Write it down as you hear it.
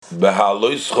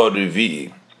Behalois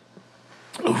chorivi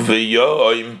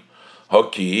uveyoim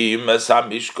hakim es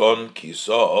hamishkon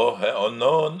kiso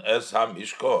heonon es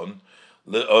hamishkon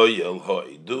leoyel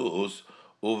hoidus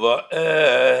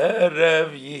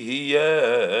uvaerev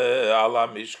yihye al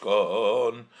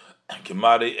hamishkon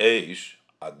kemari eish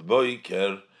ad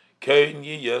boiker kein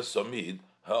yihye somid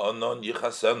heonon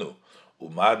yichasenu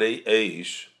umari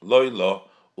eish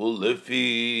loilo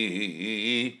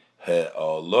ulefi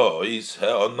He'alois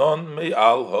he'onon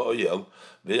me'al ha'oyel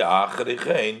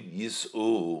ve'achrichein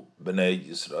yis'u b'nei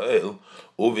Yisrael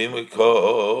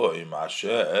uvimikoim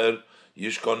asher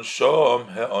yishkon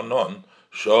shom he'onon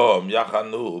shom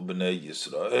yachanu b'nei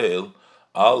Yisrael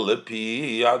al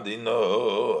pi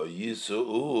adino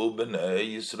yis'u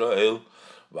b'nei Yisrael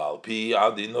ועל פי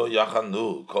עדינו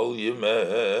יחנו כל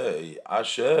ימי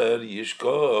אשר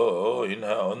ישכון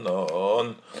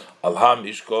האונון על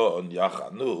המשכון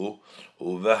יחנו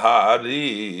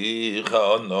ובהאריך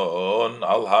האונון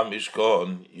על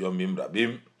המשכון יומים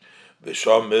רבים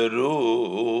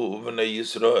ושומרו בני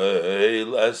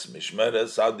ישראל אס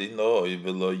משמרס עדינוי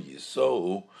ולא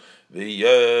ייסעו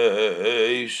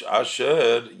ויש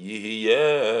אשר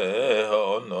יהיה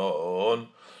האונון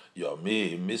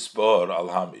יומי מספור על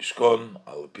המשכון,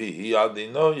 על פי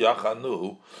ידינו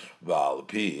יחנו, ועל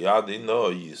פי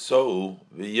ידינו ייסעו,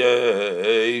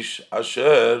 ויש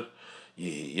אשר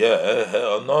יהיה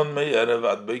האונון מערב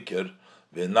עד בוקר,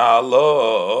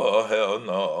 ונעלו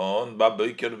האונון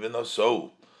בבוקר ונסעו,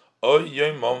 אוי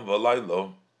יומם ולילו,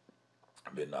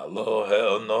 ונעלו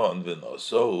האונון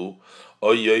ונסעו,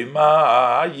 אוי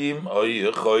יומיים,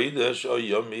 אוי חודש, אוי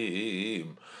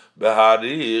יומים,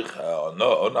 בהאריך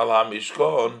האונון על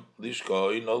המשכון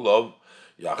לשכון עליו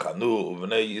יחנו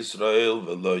בני ישראל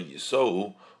ולא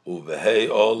ייסעו ובהי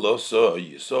עולוסו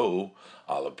ייסעו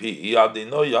על פי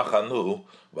ידינו יחנו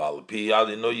ועל פי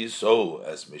ידינו ייסעו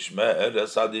אס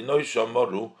משמרס עדינו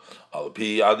שמרו על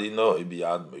פי ידינו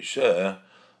ביד משה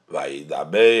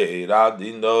וידבר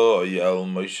עדינו אל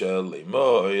משה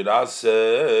לאמור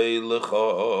עשה לך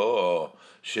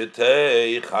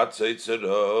שתי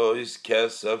חצוצרות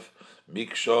כסף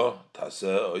מקשו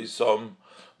תעשה איסום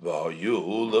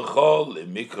והיו לכל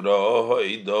למקרא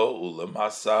העדו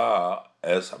ולמסע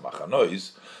אס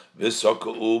המחנויס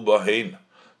וסוקעו בהן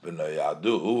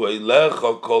ונועדו אליך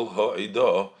כל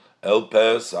העדו אל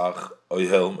פסח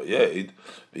אוהל מועד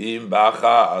ואם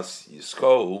בחס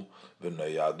יזכו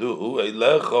ונועדו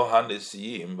אליך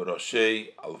הנשיאים ראשי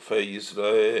אלפי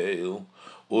ישראל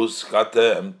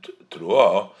וסקתם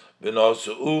תרועה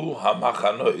ונשאו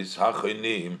המחנויס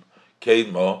האחרונים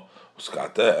כמו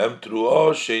וסקתם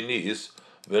תרועה שניס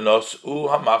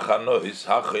ונשאו המחנויס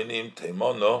האחרונים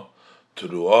תימונו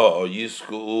תרועה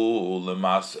יזכו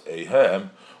למסעיהם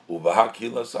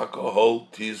ובהקהילת הקהל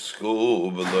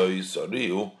תזכו ולא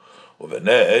יסריעו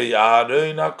ובני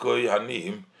אהרון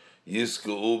הכהנים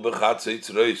יזכו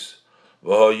בחצוצרות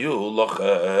והיו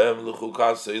לכם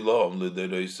לחוקת סלום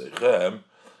לדורותיכם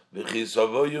וכי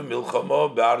סבויו מלחמה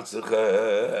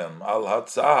בארצכם על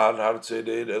הצער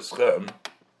ארצכם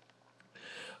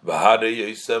והרי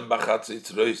יסם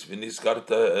בחצוצרות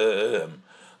ונזכרתם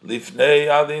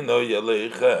לפני אדינו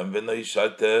אליכם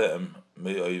ונשעתם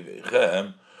מאויביכם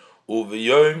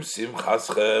וביום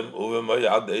שמחתכם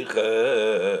ובמועדיכם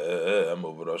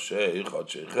ובראשי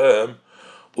חודשיכם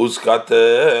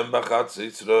וזכתם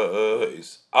בחצוצרות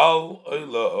על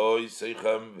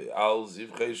אלוהיכם ועל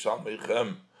זבחי שלמיכם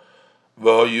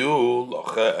והיו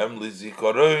לכם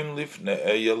לזיכרון לפני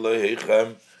אלוהיכם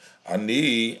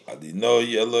אני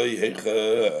אדוני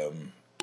אלוהיכם